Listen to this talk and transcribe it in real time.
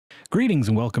Greetings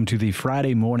and welcome to the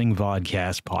Friday Morning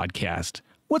Vodkast podcast.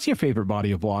 What's your favorite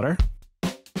body of water?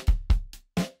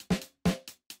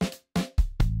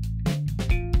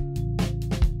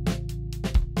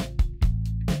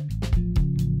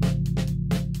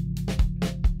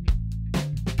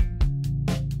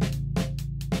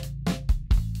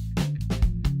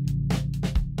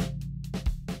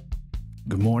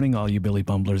 Good morning, all you Billy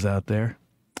Bumblers out there.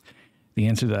 The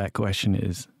answer to that question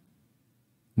is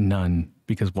none,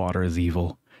 because water is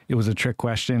evil. It was a trick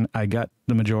question. I got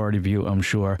the majority of you, I'm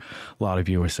sure. A lot of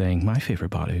you were saying, my favorite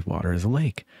body of water is a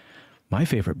lake. My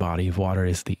favorite body of water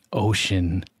is the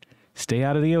ocean. Stay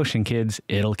out of the ocean, kids.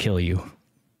 It'll kill you.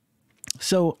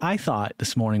 So I thought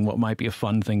this morning what might be a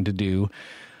fun thing to do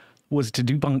was to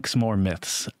debunk some more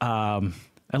myths. I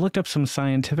looked up some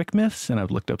scientific myths and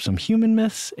I've looked up some human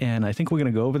myths, and I think we're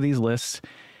going to go over these lists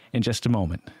in just a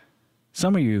moment.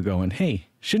 Some of you are going, hey,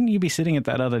 shouldn't you be sitting at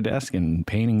that other desk and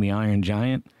painting the Iron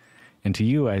Giant? And to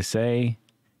you, I say,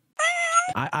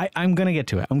 I'm going to get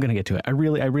to it. I'm going to get to it. I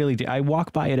really do. I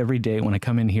walk by it every day when I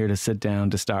come in here to sit down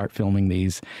to start filming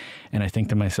these. And I think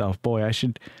to myself, boy, I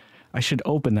should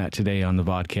open that today on the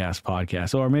Vodkast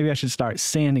podcast, or maybe I should start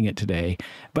sanding it today.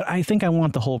 But I think I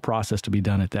want the whole process to be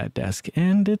done at that desk,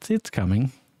 and it's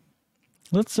coming.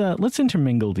 Let's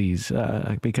intermingle these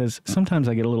because sometimes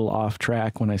I get a little off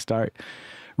track when I start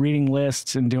reading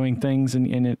lists and doing things.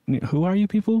 And who are you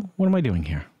people? What am I doing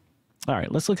here? All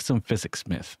right, let's look at some physics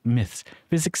myths.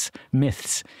 Physics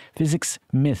myths.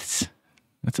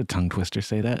 That's a tongue twister.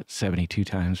 Say that 72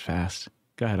 times fast.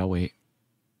 Go ahead, I'll wait.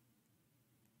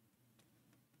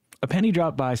 A penny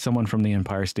dropped by someone from the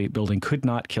Empire State Building could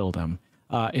not kill them.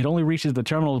 It only reaches the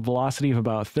terminal velocity of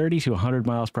about 30 to 100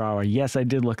 miles per hour. Yes, I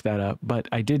did look that up, but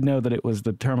I did know that it was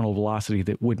the terminal velocity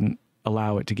that wouldn't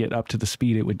allow it to get up to the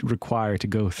speed it would require to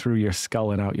go through your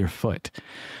skull and out your foot.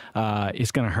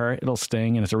 It's going to hurt, it'll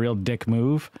sting, and it's a real dick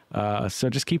move. So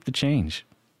just keep the change.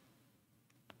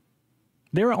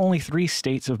 There are only 3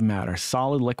 states of matter: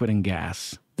 solid, liquid, and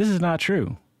gas. This is not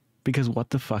true, because what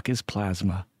the fuck is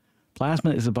plasma?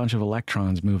 Plasma is a bunch of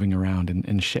electrons moving around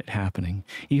and shit happening.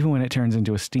 Even when it turns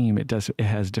into a steam, it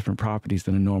has different properties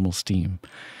than a normal steam.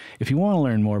 If you want to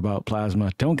learn more about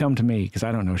plasma, don't come to me, because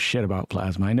I don't know shit about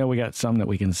plasma. I know we got some that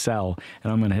we can sell,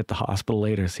 and I'm going to hit the hospital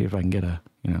later, see if I can get a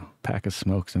pack of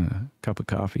smokes and a cup of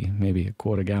coffee, maybe a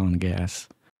quarter gallon of gas.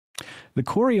 The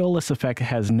Coriolis effect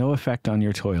has no effect on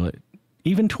your toilet.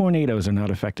 Even tornadoes are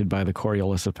not affected by the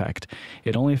Coriolis effect.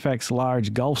 It only affects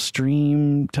large Gulf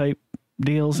Stream type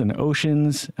deals and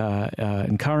oceans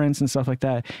and currents and stuff like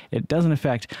that. It doesn't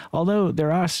affect, although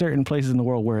there are certain places in the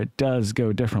world where it does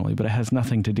go differently, but it has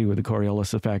nothing to do with the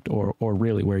Coriolis effect or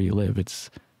really where you live.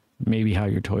 It's maybe how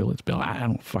your toilet's built. I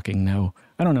don't fucking know.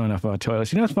 I don't know enough about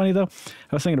toilets. You know what's funny though?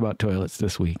 I was thinking about toilets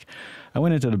this week. I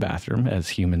went into the bathroom, as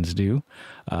humans do,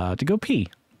 to go pee.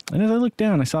 And as I looked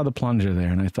down, I saw the plunger there,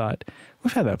 and I thought,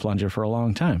 we've had that plunger for a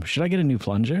long time. Should I get a new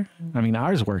plunger? I mean,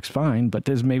 ours works fine, but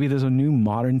maybe there's a new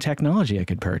modern technology I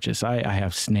could purchase. I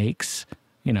have snakes,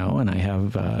 and I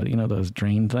have, those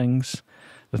drain things,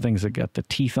 the things that got the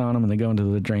teeth on them, and they go into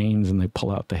the drains and they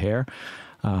pull out the hair.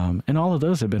 And all of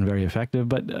those have been very effective,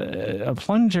 but a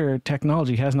plunger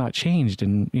technology has not changed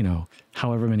in,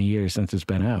 however many years since it's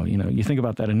been out. You think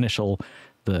about that initial...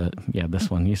 this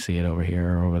one, you see it over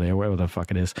here or over there, wherever the fuck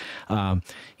it is.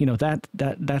 That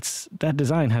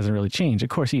design hasn't really changed. Of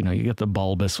course, you get the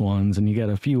bulbous ones and you get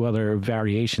a few other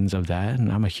variations of that.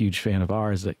 And I'm a huge fan of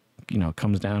ours that,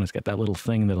 comes down. It's got that little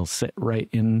thing that'll sit right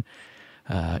in.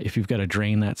 If you've got a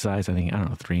drain that size, I think,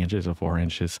 3 inches or 4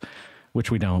 inches,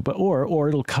 which we don't, but, or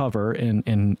it'll cover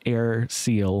and air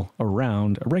seal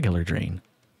around a regular drain.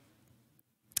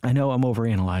 I know I'm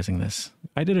overanalyzing this.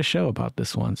 I did a show about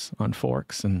this once on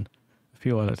forks and a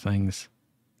few other things.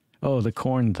 Oh, the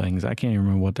corn things. I can't even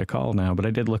remember what they're called now, but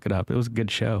I did look it up. It was a good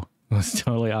show. It was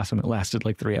totally awesome. It lasted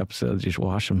like 3 episodes. You should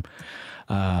watch them.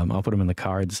 I'll put them in the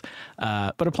cards.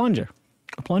 But a plunger.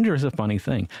 A plunger is a funny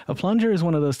thing. A plunger is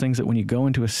one of those things that when you go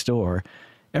into a store,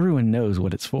 everyone knows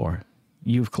what it's for.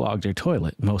 You've clogged your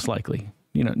toilet, most likely.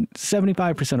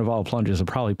 75% of all plungers are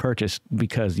probably purchased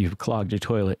because you've clogged your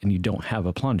toilet and you don't have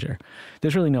a plunger.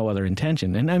 There's really no other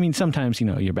intention. And I mean, sometimes,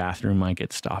 your bathroom might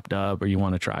get stopped up or you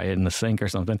want to try it in the sink or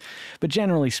something. But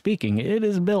generally speaking, it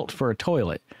is built for a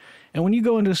toilet. And when you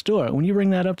go into a store, when you bring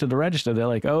that up to the register, they're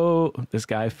like, oh, this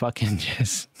guy fucking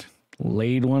just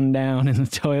laid one down in the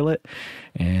toilet.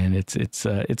 And it's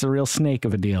a real snake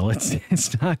of a deal.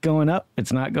 It's not going up.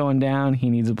 It's not going down. He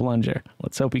needs a plunger.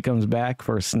 Let's hope he comes back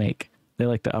for a snake. They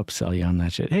like to upsell you on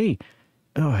that shit. Hey,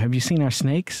 have you seen our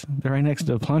snakes? They're right next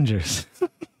to the plungers.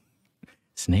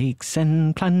 Snakes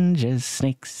and plunges,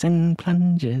 snakes and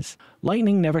plunges.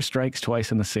 Lightning never strikes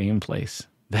twice in the same place.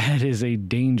 That is a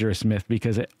dangerous myth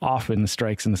because it often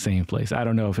strikes in the same place. I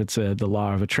don't know if it's the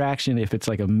law of attraction, if it's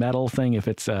like a metal thing, if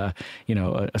it's a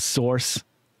source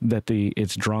that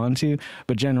it's drawn to,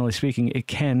 but generally speaking, it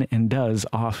can and does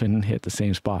often hit the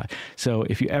same spot. So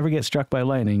if you ever get struck by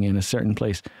lightning in a certain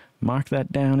place, mark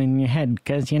that down in your head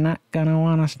because you're not gonna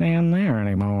want to stand there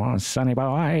anymore, sonny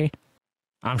boy.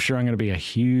 I'm sure I'm going to be a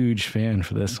huge fan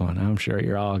for this one. I'm sure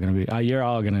you're all going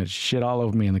to shit all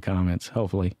over me in the comments,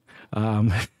 hopefully.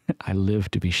 I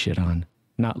live to be shit on,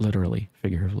 not literally,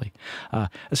 figuratively.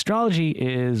 Astrology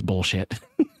is bullshit.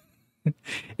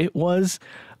 It was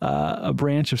a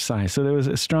branch of science. So there was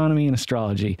astronomy and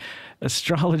astrology.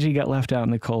 Astrology got left out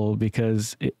in the cold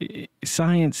because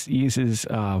science uses,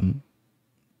 what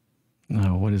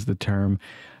is the term?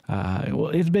 Well,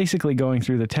 it's basically going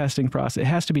through the testing process. It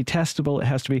has to be testable. It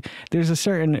has to be, there's a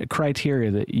certain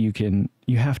criteria that you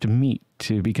have to meet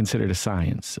to be considered a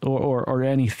science or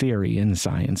any theory in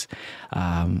science.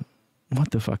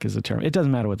 What the fuck is the term? It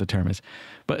doesn't matter what the term is,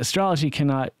 but astrology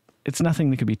it's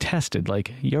nothing that could be tested.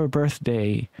 Like your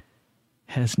birthday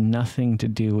has nothing to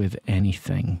do with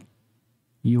anything.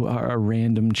 You are a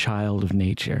random child of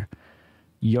nature.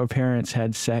 Your parents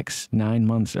had sex 9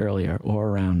 months earlier or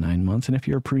around 9 months. And if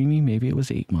you're a preemie, maybe it was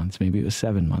 8 months, maybe it was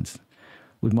 7 months.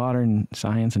 With modern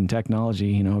science and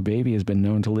technology, a baby has been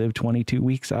known to live 22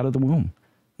 weeks out of the womb.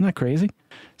 Isn't that crazy?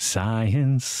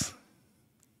 Science.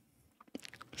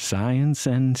 Science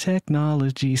and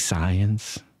technology,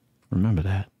 science. Remember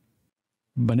that.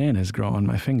 Bananas grow on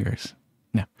my fingers.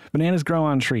 No, bananas grow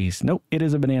on trees. Nope, it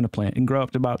is a banana plant. It can grow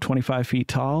up to about 25 feet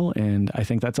tall, and I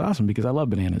think that's awesome because I love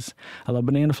bananas. I love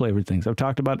banana-flavored things. I've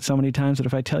talked about it so many times that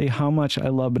if I tell you how much I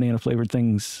love banana-flavored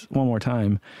things one more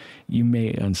time, you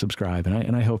may unsubscribe,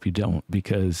 and I hope you don't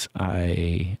because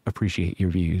I appreciate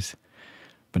your views.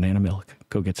 Banana milk.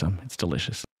 Go get some. It's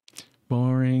delicious.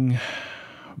 Boring.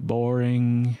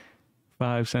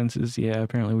 5 senses. Yeah,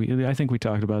 apparently I think we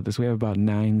talked about this. We have about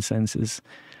 9 senses.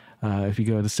 If you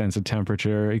go to the sense of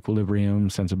temperature, equilibrium,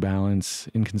 sense of balance,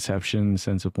 inconception,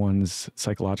 sense of one's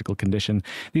psychological condition,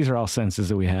 these are all senses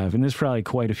that we have. And there's probably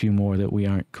quite a few more that we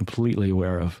aren't completely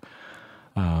aware of.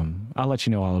 I'll let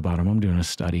you know all about them. I'm doing a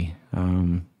study.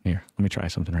 Here, let me try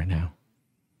something right now.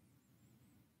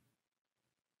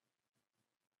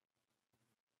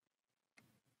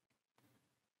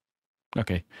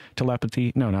 Okay,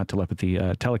 telepathy. No, not telepathy.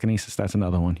 Telekinesis, that's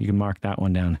another one. You can mark that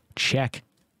one down. Check.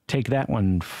 Take that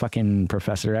one, fucking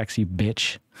Professor X, you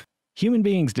bitch. Human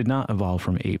beings did not evolve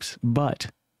from apes, but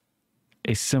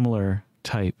a similar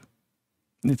type.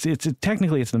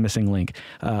 Technically it's the missing link.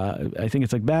 I think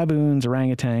it's like baboons,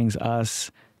 orangutans,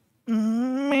 us,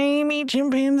 maybe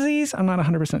chimpanzees. I'm not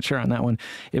 100% sure on that one.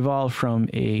 Evolved from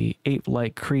a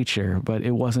ape-like creature, but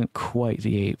it wasn't quite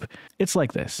the ape. It's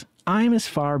like this. I'm as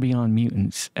far beyond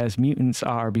mutants as mutants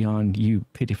are beyond you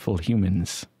pitiful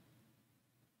humans.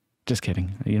 Just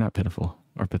kidding. You're not pitiful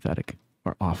or pathetic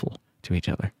or awful to each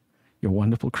other. You're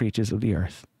wonderful creatures of the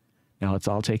earth. Now let's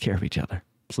all take care of each other.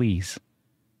 Please.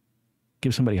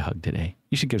 Give somebody a hug today.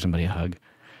 You should give somebody a hug.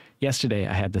 Yesterday,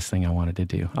 I had this thing I wanted to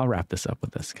do. I'll wrap this up with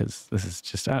this because this is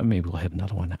just, maybe we'll hit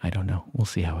another one. I don't know. We'll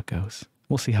see how it goes.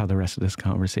 We'll see how the rest of this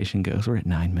conversation goes. We're at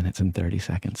 9 minutes and 30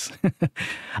 seconds.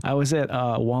 I was at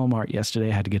Walmart yesterday.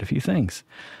 I had to get a few things.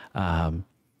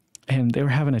 And they were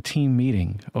having a team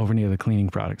meeting over near the cleaning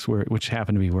products, which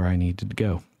happened to be where I needed to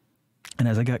go. And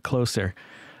as I got closer,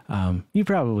 you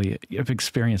probably have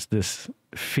experienced this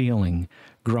feeling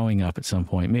growing up at some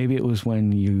point. Maybe it was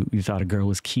when you thought a girl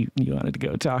was cute and you wanted to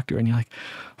go talk to her and you're like,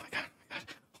 oh my God.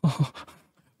 Oh.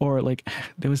 Or like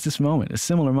there was this moment, a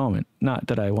similar moment, not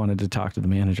that I wanted to talk to the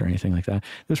manager or anything like that.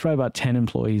 There was probably about 10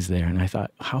 employees there. And I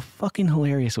thought, how fucking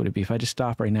hilarious would it be if I just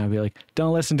stop right now and be like,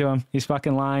 don't listen to him. He's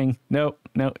fucking lying. Nope.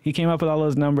 He came up with all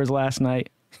those numbers last night.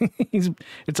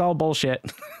 It's all bullshit.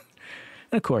 And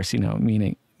of course,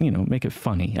 meaning, make it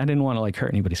funny. I didn't want to like hurt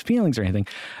anybody's feelings or anything.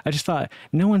 I just thought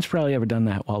no one's probably ever done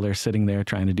that while they're sitting there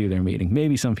trying to do their meeting.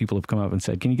 Maybe some people have come up and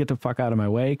said, can you get the fuck out of my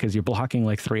way? Because you're blocking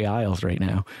like 3 aisles right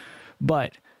now.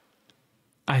 But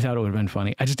I thought it would have been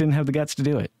funny. I just didn't have the guts to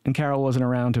do it. And Carol wasn't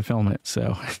around to film it,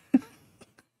 so.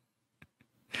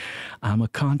 I'm a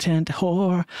content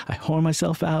whore. I whore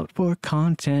myself out for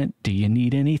content. Do you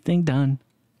need anything done?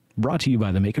 Brought to you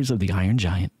by the makers of the Iron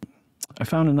Giant. I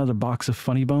found another box of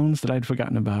Funny Bones that I'd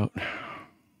forgotten about.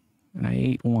 And I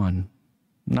ate one.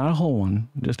 Not a whole one,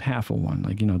 just half of one.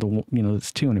 Like,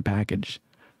 it's 2 in a package.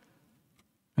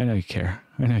 I know you care.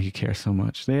 I know you care so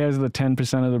much. There's the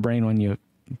 10% of the brain when you...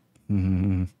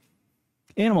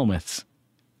 Animal myths.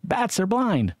 Bats are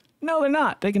blind. No, they're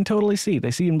not. They can totally see.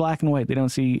 They see in black and white. They don't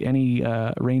see any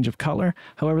range of color.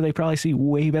 However, they probably see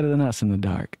way better than us in the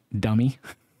dark. Dummy.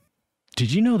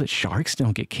 Did you know that sharks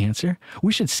don't get cancer?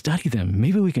 We should study them.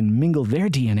 Maybe we can mingle their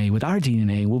DNA with our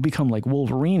DNA. We'll become like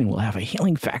Wolverine and we'll have a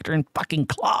healing factor in fucking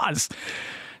claws.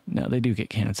 No, they do get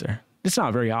cancer. It's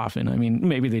not very often. I mean,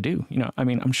 maybe they do.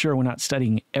 I'm sure we're not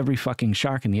studying every fucking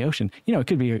shark in the ocean. It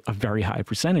could be a very high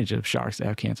percentage of sharks that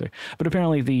have cancer. But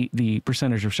apparently the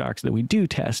percentage of sharks that we do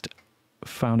test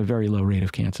found a very low rate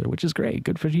of cancer, which is great.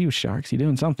 Good for you, sharks. You're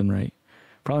doing something right.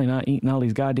 Probably not eating all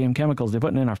these goddamn chemicals they're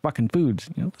putting in our fucking foods.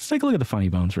 Let's take a look at the funny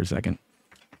bones for a second.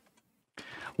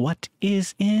 What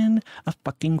is in a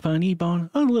fucking funny bone?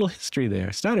 Oh, a little history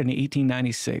there. Started in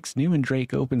 1896. Newman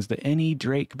Drake opens the N.E.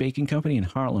 Drake Baking Company in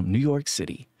Harlem, New York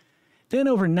City. Then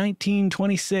over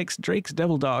 1926, Drake's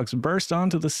Devil Dogs burst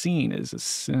onto the scene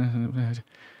as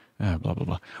blah, blah,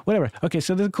 blah. Whatever. Okay,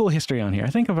 so there's a cool history on here. I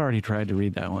think I've already tried to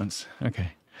read that once.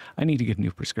 Okay. I need to get a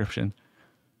new prescription.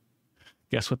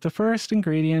 Guess what the first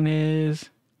ingredient is?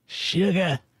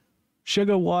 Sugar.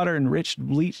 Sugar, water, enriched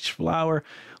bleached flour,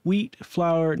 wheat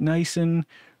flour, niacin,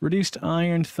 reduced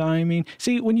iron, thiamine.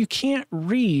 See, when you can't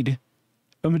read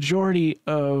a majority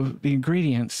of the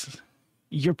ingredients,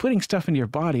 you're putting stuff into your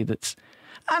body that's,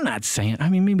 I'm not saying,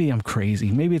 maybe I'm crazy.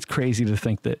 Maybe it's crazy to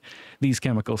think that these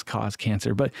chemicals cause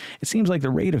cancer, but it seems like the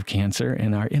rate of cancer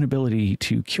and our inability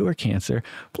to cure cancer,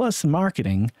 plus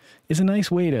marketing, is a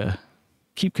nice way to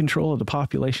keep control of the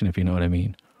population, if you know what I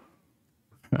mean.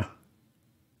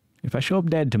 If I show up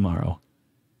dead tomorrow,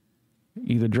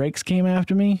 either Drake's came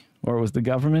after me, or it was the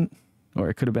government, or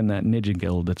it could have been that ninja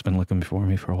guild that's been looking for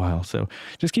me for a while. So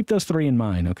just keep those three in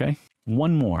mind, okay?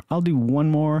 One more. I'll do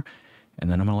one more, and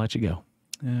then I'm going to let you go.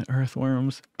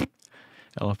 Earthworms.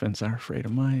 Elephants are afraid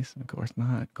of mice. Of course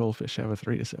not. Goldfish have a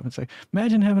 3 to 7 second.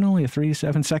 Imagine having only a 3 to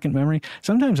 7 second memory.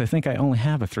 Sometimes I think I only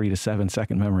have a 3 to 7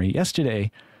 second memory. Yesterday,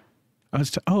 I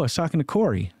was talking to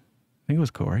Corey. I think it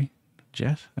was Corey.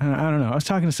 Jeff? I don't know. I was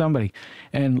talking to somebody,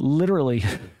 and literally,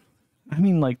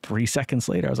 like 3 seconds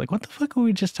later, I was like, what the fuck were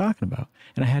we just talking about?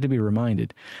 And I had to be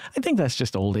reminded. I think that's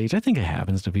just old age. I think it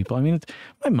happens to people.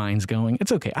 My mind's going.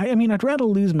 It's okay. I'd rather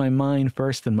lose my mind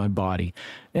first than my body.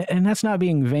 And that's not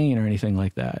being vain or anything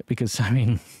like that, because,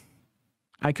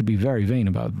 I could be very vain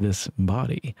about this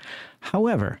body.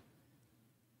 However,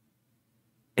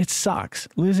 it sucks.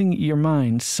 Losing your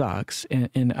mind sucks.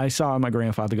 And I saw my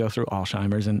grandfather go through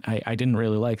Alzheimer's, and I didn't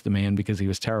really like the man because he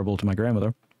was terrible to my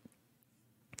grandmother.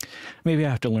 Maybe I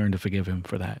have to learn to forgive him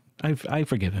for that. I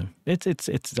forgive him. It's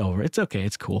over. It's okay.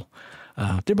 It's cool.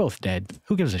 They're both dead.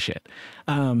 Who gives a shit?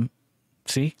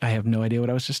 See, I have no idea what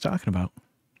I was just talking about.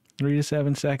 3 to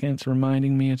 7 seconds,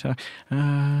 reminding me of talk.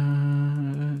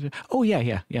 Oh,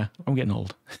 yeah. I'm getting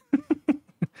old.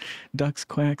 Ducks,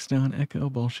 quacks, down, echo,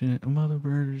 bullshit, mother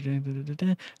bird,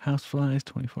 house flies,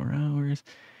 24 hours.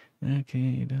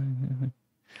 Okay.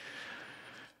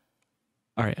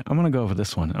 All right, I'm going to go over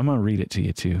this one. I'm going to read it to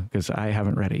you too, because I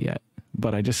haven't read it yet,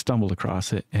 but I just stumbled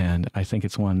across it, and I think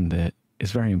it's one that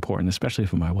is very important, especially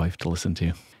for my wife to listen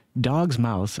to. Dogs'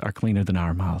 mouths are cleaner than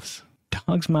our mouths.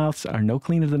 Dogs' mouths are no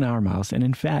cleaner than our mouths, and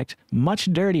in fact, much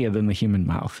dirtier than the human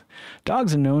mouth.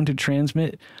 Dogs are known to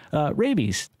transmit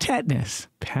rabies, tetanus,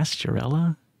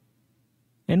 pasturella,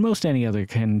 and most any other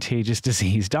contagious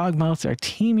disease. Dog mouths are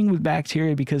teeming with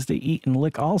bacteria because they eat and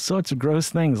lick all sorts of gross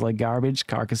things like garbage,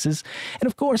 carcasses, and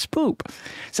of course poop.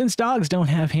 Since dogs don't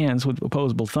have hands with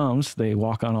opposable thumbs, they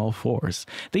walk on all fours.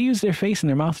 They use their face and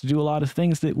their mouth to do a lot of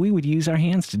things that we would use our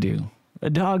hands to do. A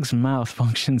dog's mouth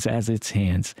functions as its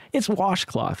hands, its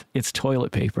washcloth, its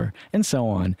toilet paper, and so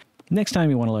on. Next time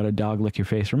you want to let a dog lick your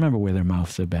face, remember where their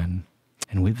mouths have been.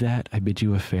 And with that, I bid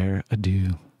you a fair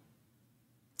adieu.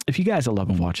 If you guys are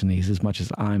loving watching these as much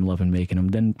as I'm loving making them,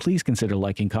 then please consider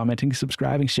liking, commenting,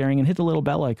 subscribing, sharing, and hit the little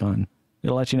bell icon.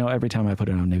 It'll let you know every time I put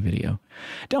out a new video.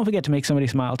 Don't forget to make somebody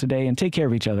smile today, and take care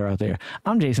of each other out there.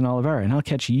 I'm Jason Oliveira, and I'll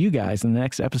catch you guys in the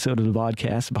next episode of the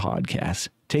Vodkast podcast.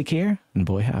 Take care, and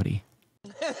boy howdy.